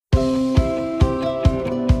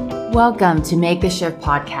Welcome to Make the Shift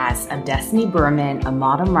podcast. I'm Destiny Berman, a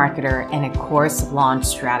model marketer and a course launch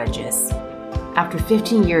strategist. After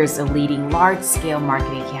 15 years of leading large-scale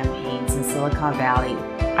marketing campaigns in Silicon Valley,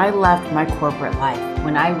 I left my corporate life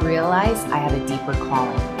when I realized I had a deeper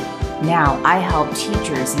calling. Now I help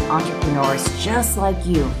teachers and entrepreneurs just like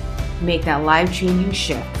you make that life-changing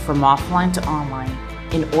shift from offline to online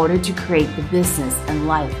in order to create the business and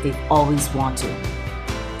life they've always wanted.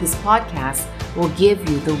 This podcast will give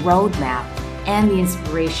you the roadmap and the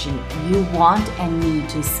inspiration you want and need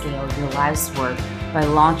to scale your life's work by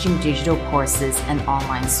launching digital courses and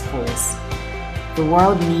online schools. The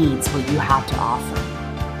world needs what you have to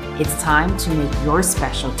offer. It's time to make your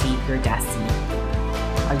specialty your destiny.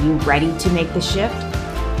 Are you ready to make the shift?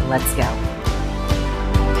 Let's go.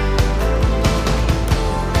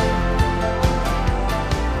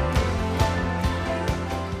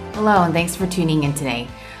 Hello, and thanks for tuning in today.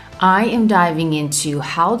 I am diving into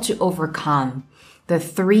how to overcome the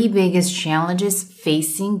 3 biggest challenges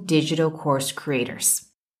facing digital course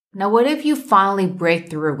creators. Now, what if you finally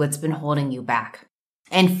break through what's been holding you back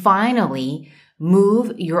and finally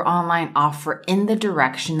move your online offer in the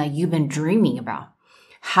direction that you've been dreaming about?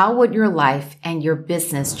 How would your life and your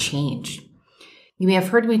business change? You may have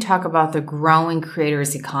heard me talk about the growing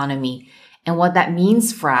creators economy and what that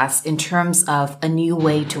means for us in terms of a new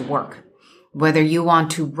way to work. Whether you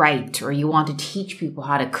want to write or you want to teach people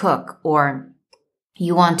how to cook or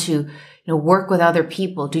you want to work with other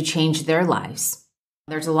people to change their lives.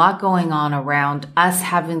 There's a lot going on around us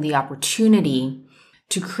having the opportunity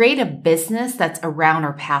to create a business that's around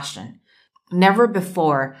our passion. Never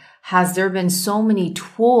before has there been so many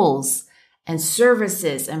tools and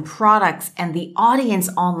services and products and the audience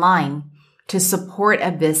online to support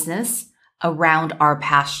a business around our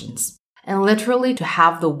passions. And literally to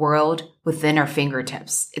have the world within our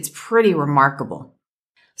fingertips. It's pretty remarkable.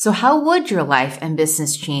 So how would your life and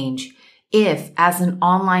business change if, as an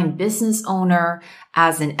online business owner,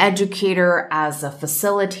 as an educator, as a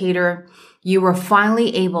facilitator, you were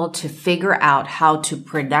finally able to figure out how to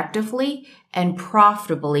productively and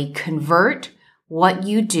profitably convert what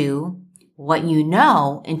you do, what you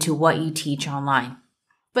know, into what you teach online?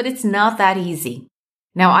 But it's not that easy.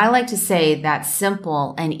 Now, I like to say that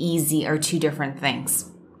simple and easy are 2 different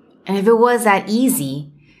things. And if it was that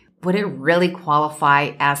easy, would it really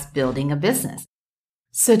qualify as building a business?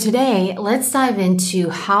 So today, let's dive into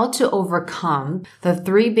how to overcome the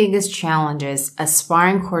 3 biggest challenges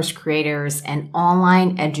aspiring course creators and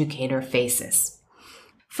online educator faces.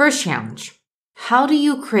 First challenge, how do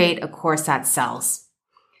you create a course that sells?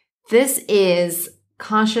 This is,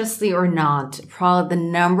 consciously or not, probably the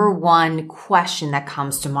number 1 question that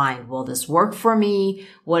comes to mind. Will this work for me?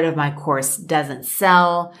 What if my course doesn't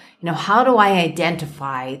sell? How do I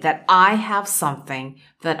identify that I have something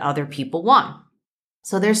that other people want?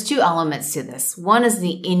 So there's 2 elements to this. One is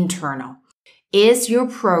the internal. Is your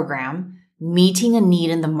program meeting a need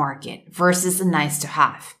in the market versus a nice to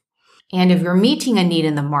have? And if you're meeting a need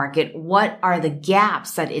in the market, what are the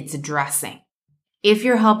gaps that it's addressing? If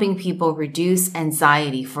you're helping people reduce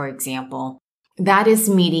anxiety, for example, that is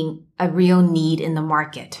meeting a real need in the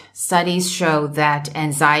market. Studies show that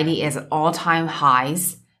anxiety is at all-time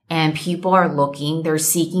highs and people are they're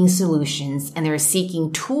seeking solutions and they're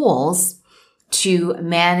seeking tools to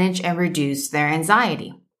manage and reduce their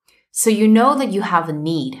anxiety. So you know that you have a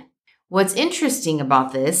need. What's interesting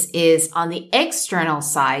about this is on the external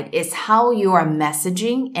side is how you are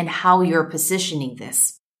messaging and how you're positioning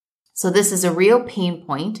this. So this is a real pain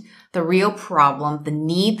point, the real problem, the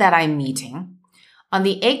need that I'm meeting. On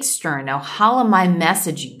the external, how am I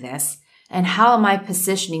messaging this and how am I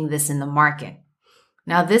positioning this in the market?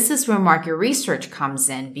 Now, this is where market research comes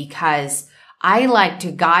in because I like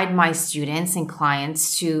to guide my students and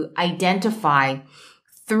clients to identify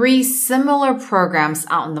 3 similar programs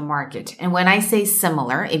out in the market. And when I say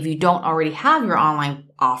similar, if you don't already have your online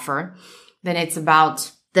offer, then it's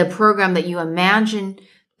about the program that you're imagining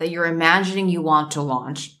you want to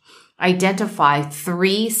launch. Identify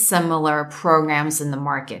 3 similar programs in the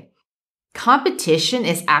market. Competition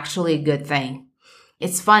is actually a good thing.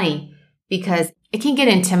 It's funny because it can get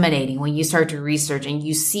intimidating when you start to research and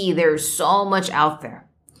you see there's so much out there.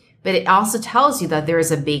 But it also tells you that there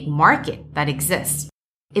is a big market that exists.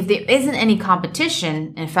 If there isn't any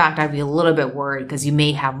competition, in fact, I'd be a little bit worried because you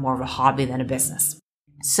may have more of a hobby than a business.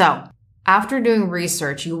 So, after doing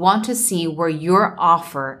research, you want to see where your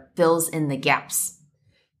offer fills in the gaps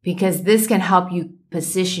because this can help you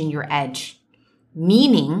position your edge.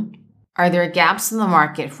 Meaning, are there gaps in the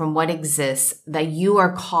market from what exists that you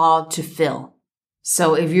are called to fill?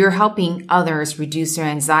 So if you're helping others reduce their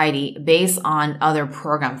anxiety based on other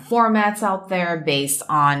program formats out there, based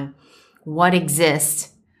on what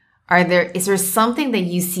exists, is there something that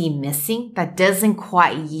you see missing that doesn't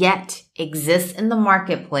quite yet exist in the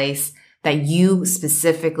marketplace that you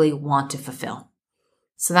specifically want to fulfill?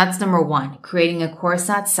 So that's number one, creating a course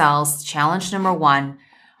that sells. Challenge number one,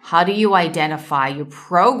 how do you identify your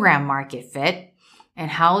program market fit? And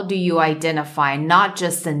how do you identify not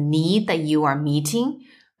just the need that you are meeting,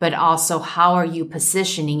 but also how are you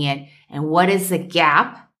positioning it? And what is the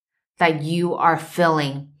gap that you are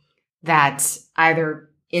filling that either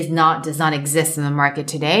does not exist in the market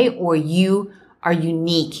today, or you are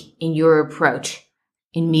unique in your approach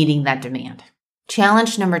in meeting that demand?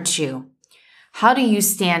 Challenge number two, how do you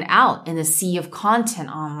stand out in the sea of content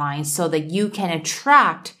online so that you can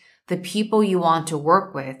attract the people you want to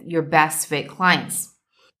work with, your best fit clients?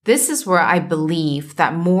 This is where I believe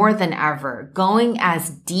that more than ever, going as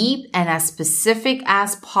deep and as specific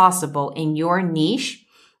as possible in your niche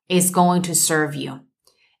is going to serve you.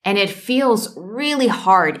 And it feels really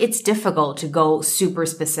hard. It's difficult to go super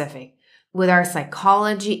specific. With our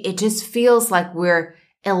psychology, it just feels like we're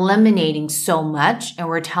eliminating so much and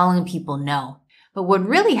we're telling people no. But what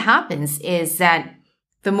really happens is that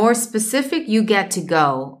the more specific you get to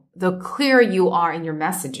go, the clearer you are in your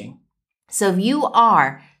messaging. So if you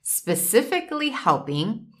are specifically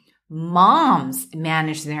helping moms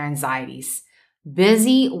manage their anxieties,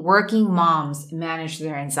 busy working moms manage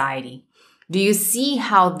their anxiety, do you see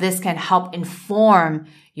how this can help inform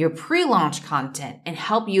your pre-launch content and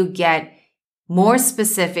help you get more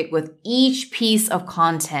specific with each piece of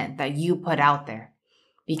content that you put out there?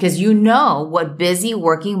 Because you know what busy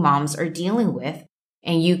working moms are dealing with,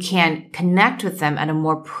 and you can connect with them at a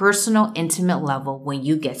more personal, intimate level when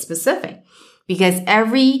you get specific. Because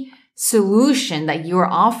every solution that you're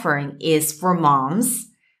offering is for moms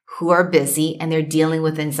who are busy and they're dealing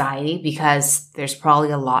with anxiety because there's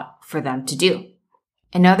probably a lot for them to do.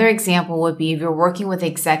 Another example would be if you're working with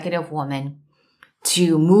executive women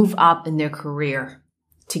to move up in their career,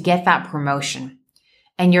 to get that promotion,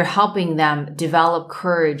 and you're helping them develop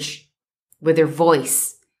courage with their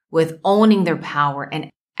voice, with owning their power and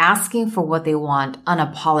asking for what they want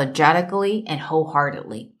unapologetically and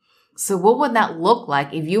wholeheartedly. So what would that look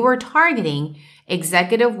like if you were targeting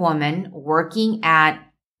executive women working at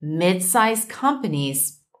mid-sized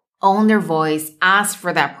companies, own their voice, ask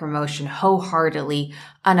for that promotion wholeheartedly,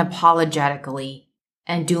 unapologetically,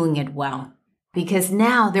 and doing it well? Because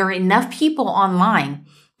now there are enough people online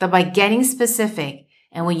that by getting specific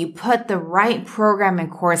and when you put the right program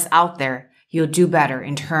and course out there, you'll do better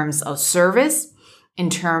in terms of service, in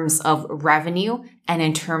terms of revenue, and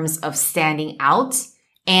in terms of standing out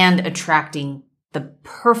and attracting the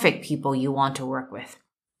perfect people you want to work with.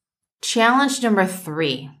 Challenge number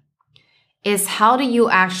 3 is how do you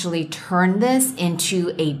actually turn this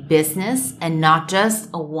into a business and not just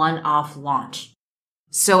a one-off launch?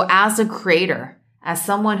 So as a creator, as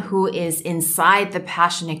someone who is inside the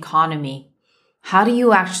passion economy, how do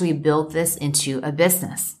you actually build this into a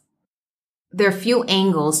business? There are a few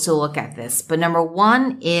angles to look at this, but number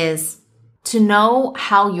 1 is to know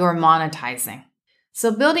how you're monetizing.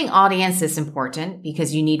 So building audience is important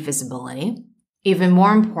because you need visibility. Even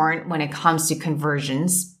more important when it comes to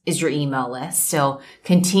conversions is your email list. So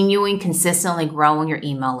continuing consistently growing your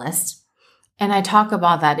email list. And I talk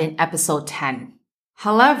about that in episode 10.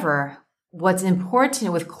 However, what's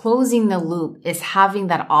important with closing the loop is having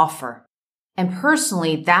that offer. And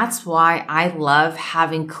personally, that's why I love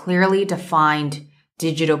having clearly defined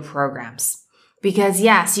digital programs. Because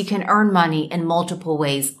yes, you can earn money in multiple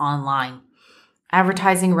ways online.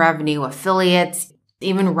 Advertising revenue, affiliates,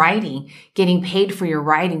 even writing, getting paid for your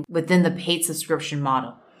writing within the paid subscription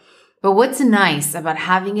model. But what's nice about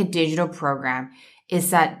having a digital program is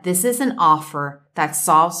that this is an offer that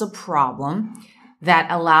solves a problem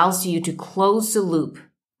that allows you to close the loop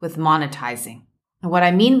with monetizing. And what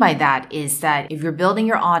I mean by that is that if you're building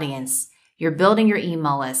your audience, you're building your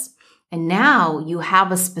email list, and now you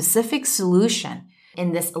have a specific solution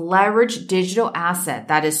in this leveraged digital asset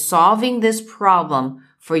that is solving this problem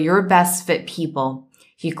for your best fit people,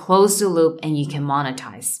 you close the loop and you can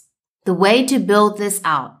monetize. The way to build this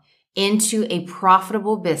out into a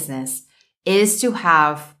profitable business is to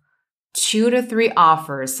have 2 to 3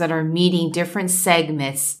 offers that are meeting different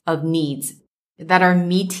segments of needs, that are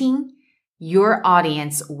meeting your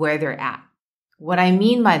audience where they're at. What I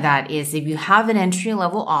mean by that is if you have an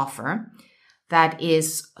entry-level offer that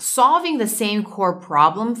is solving the same core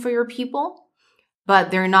problem for your people, but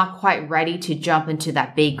they're not quite ready to jump into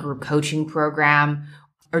that big group coaching program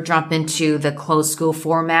or jump into the closed school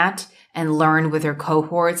format and learn with your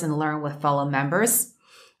cohorts and learn with fellow members,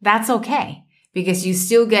 that's okay, because you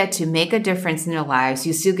still get to make a difference in their lives.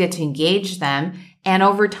 You still get to engage them. And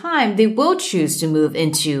over time, they will choose to move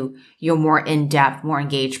into your more in-depth, more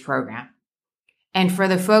engaged program. And for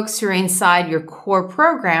the folks who are inside your core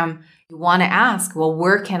program, you want to ask, well,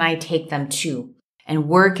 where can I take them to? And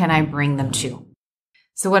where can I bring them to?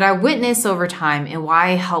 So what I witnessed over time and why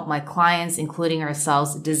I help my clients, including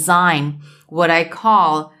ourselves, design what I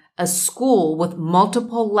call a school with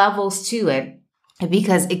multiple levels to it,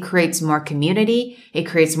 because it creates more community, it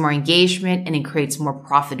creates more engagement, and it creates more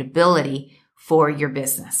profitability for your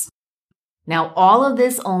business. Now, all of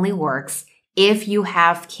this only works if you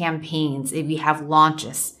have campaigns, if you have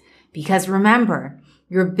launches, because remember,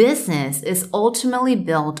 your business is ultimately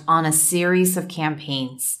built on a series of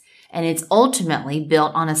campaigns, and it's ultimately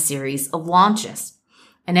built on a series of launches.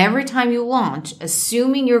 And every time you launch,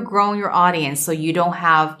 assuming you're growing your audience so you don't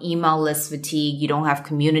have email list fatigue, you don't have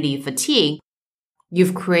community fatigue,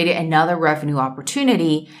 you've created another revenue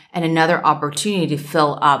opportunity and another opportunity to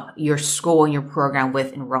fill up your school and your program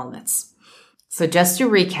with enrollments. So just to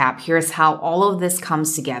recap, here's how all of this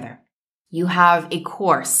comes together. You have a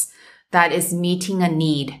course that is meeting a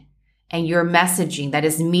need, and your messaging that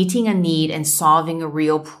is meeting a need and solving a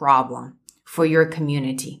real problem for your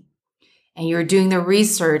community. And you're doing the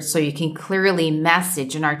research so you can clearly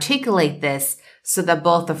message and articulate this so that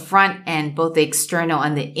both the front end, both the external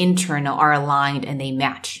and the internal are aligned and they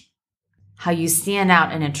match. How you stand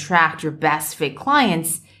out and attract your best fit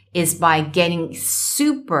clients is by getting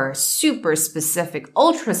super, super specific,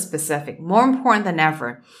 ultra specific, more important than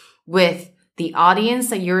ever, with the audience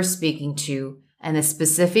that you're speaking to and the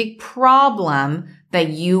specific problem that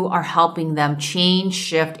you are helping them change,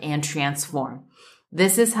 shift, and transform.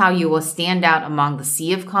 This is how you will stand out among the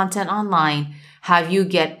sea of content online, have you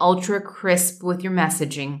get ultra crisp with your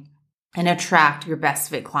messaging, and attract your best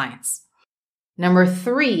fit clients. Number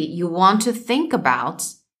 3, you want to think about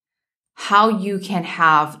how you can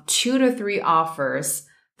have 2 to 3 offers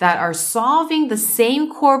that are solving the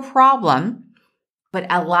same core problem, but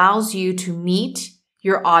allows you to meet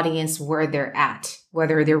your audience where they're at,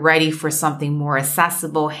 whether they're ready for something more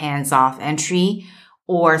accessible, hands-off entry,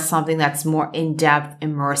 or something that's more in-depth,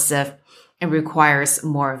 immersive, and requires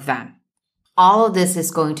more of them. All of this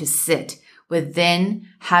is going to sit within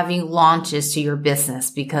having launches to your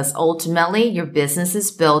business, because ultimately your business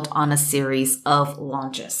is built on a series of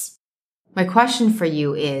launches. My question for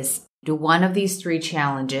you is, do one of these 3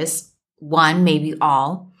 challenges, one, maybe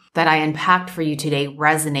all, that I unpacked for you today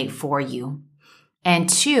resonate for you? And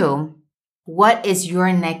 2, what is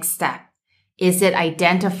your next step? Is it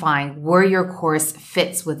identifying where your course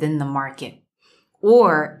fits within the market?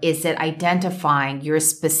 Or is it identifying your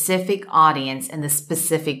specific audience and the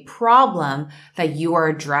specific problem that you are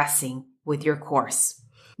addressing with your course?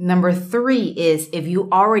 Number 3 is, if you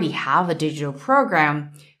already have a digital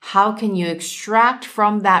program, how can you extract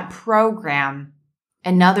from that program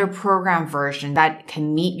another program version that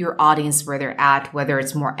can meet your audience where they're at, whether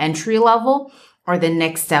it's more entry level or the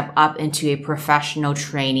next step up into a professional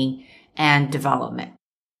training and development?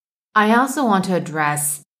 I also want to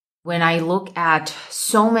address, when I look at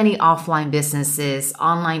so many offline businesses,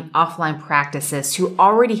 offline practices who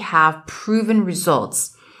already have proven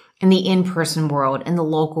results in the in-person world, in the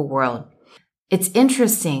local world, it's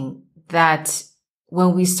interesting that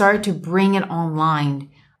when we start to bring it online,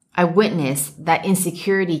 I witness that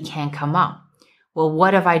insecurity can come up. Well,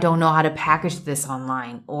 what if I don't know how to package this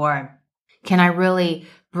online? Or can I really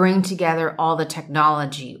bring together all the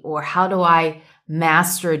technology? Or how do I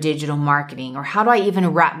master digital marketing? Or how do I even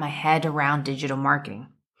wrap my head around digital marketing?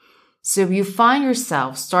 So if you find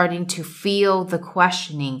yourself starting to feel the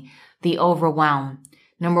questioning, the overwhelm,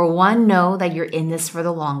 number 1, know that you're in this for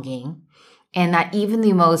the long game, and that even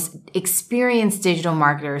the most experienced digital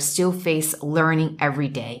marketers still face learning every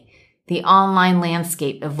day. The online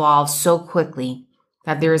landscape evolves so quickly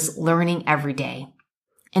that there's learning every day.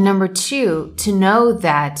 And number 2, to know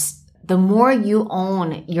that the more you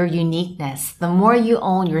own your uniqueness, the more you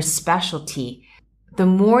own your specialty, the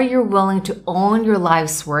more you're willing to own your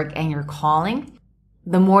life's work and your calling,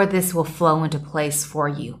 the more this will flow into place for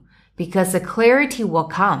you, because the clarity will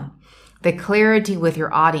come. The clarity with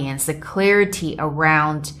your audience, the clarity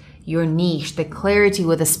around your niche, the clarity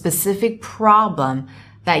with a specific problem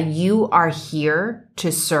that you are here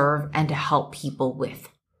to serve and to help people with.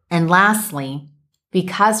 And lastly,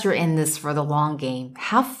 because you're in this for the long game,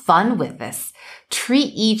 have fun with this.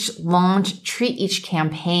 Treat each launch, treat each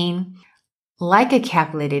campaign like a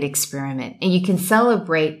calculated experiment. And you can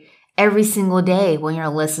celebrate every single day when your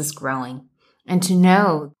list is growing. And to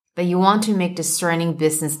know that you want to make discerning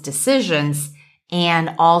business decisions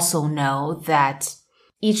and also know that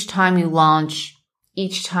each time you launch,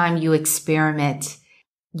 each time you experiment,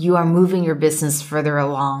 you are moving your business further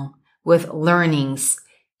along with learnings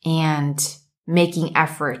and making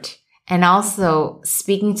effort and also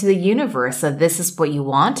speaking to the universe that this is what you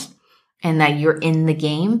want and that you're in the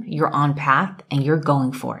game, you're on path, and you're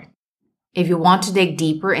going for it. If you want to dig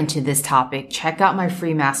deeper into this topic, check out my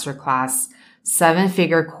free masterclass,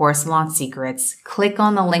 7-Figure Course Launch Secrets. Click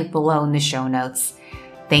on the link below in the show notes.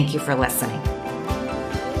 Thank you for listening.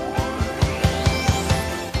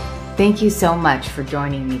 Thank you so much for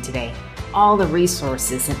joining me today. All the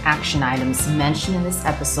resources and action items mentioned in this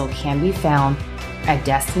episode can be found at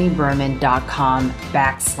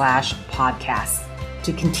destinyberman.com/podcast.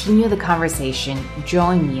 To continue the conversation,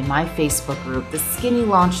 join me in my Facebook group, The Skinny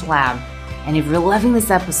Launch Lab. And if you're loving this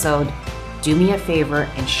episode, do me a favor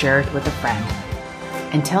and share it with a friend.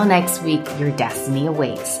 Until next week, your destiny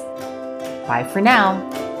awaits. Bye for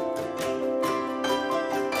now.